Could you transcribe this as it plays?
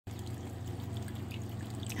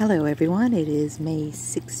Hello everyone, it is May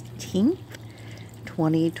 16th,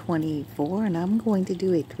 2024, and I'm going to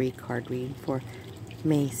do a 3-card read for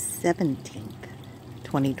May 17th,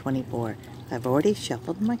 2024. I've already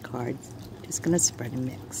shuffled my cards, just going to spread and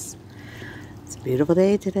mix. It's a beautiful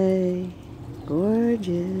day today,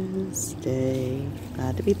 gorgeous day,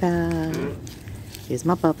 glad to be back. Here's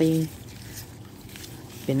my puppy,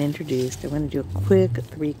 been introduced. I'm going to do a quick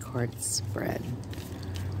 3-card spread.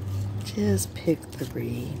 Just pick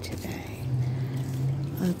 3 today.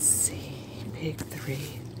 Let's see. Pick 3.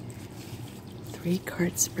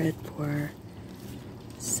 3-card spread for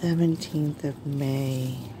 17th of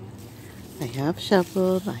May. I have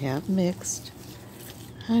shuffled. I have mixed.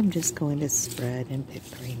 I'm just going to spread and pick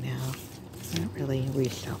 3 now. Not really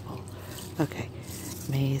reshuffle. Okay.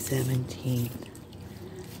 May 17th,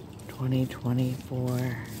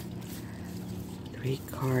 2024.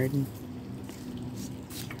 3-card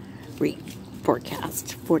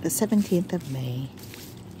forecast for the 17th of May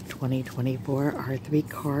 2024. Our 3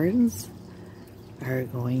 cards are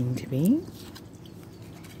going to be,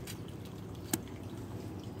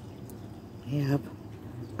 we have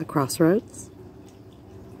a crossroads,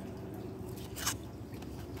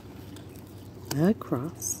 a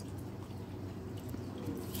cross,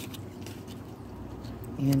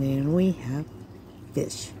 and then we have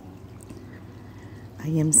fish. I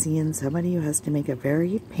am seeing somebody who has to make a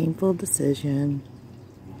very painful decision.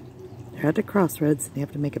 They're at the crossroads and they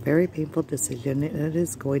have to make a very painful decision. It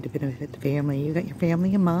is going to benefit the family. You got your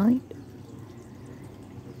family in mind.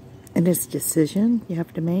 And this decision you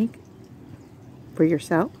have to make for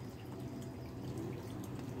yourself.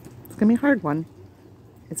 It's going to be a hard one.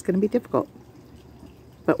 It's going to be difficult.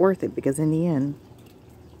 But worth it, because in the end,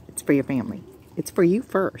 it's for your family. It's for you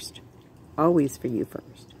first. Always for you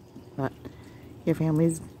first. But your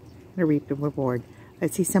family's going to reap the reward. I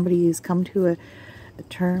see somebody who's come to a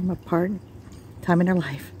time in their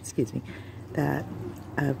life, excuse me, that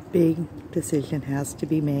a big decision has to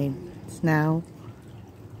be made. It's now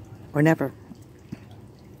or never.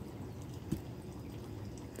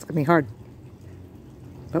 It's going to be hard,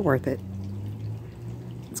 but worth it.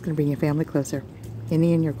 It's going to bring your family closer. In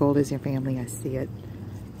the end, your goal is your family. I see it.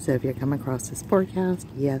 So if you come across this forecast,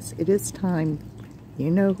 yes, it is time. You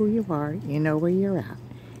know who you are. You know where you're at.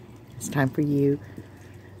 It's time for you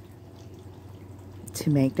to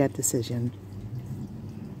make that decision.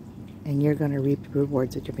 And you're going to reap the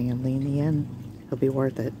rewards with your family. In the end, it'll be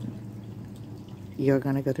worth it. You're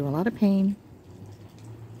going to go through a lot of pain.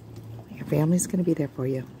 Your family's going to be there for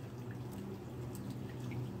you.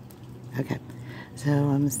 Okay. So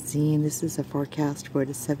I'm seeing this is a forecast for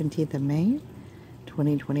the 17th of May,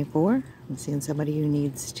 2024. I'm seeing somebody who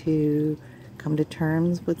needs to come to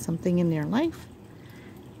terms with something in their life,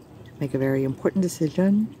 make a very important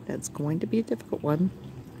decision. That's going to be a difficult one,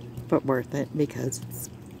 but worth it, because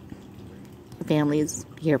the family is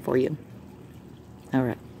here for you. All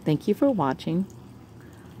right, thank you for watching.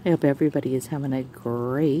 I hope everybody is having a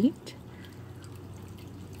great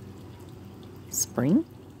spring,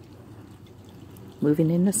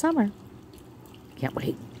 moving into summer. Can't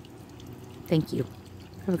wait. Thank you.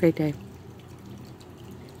 Have a great day.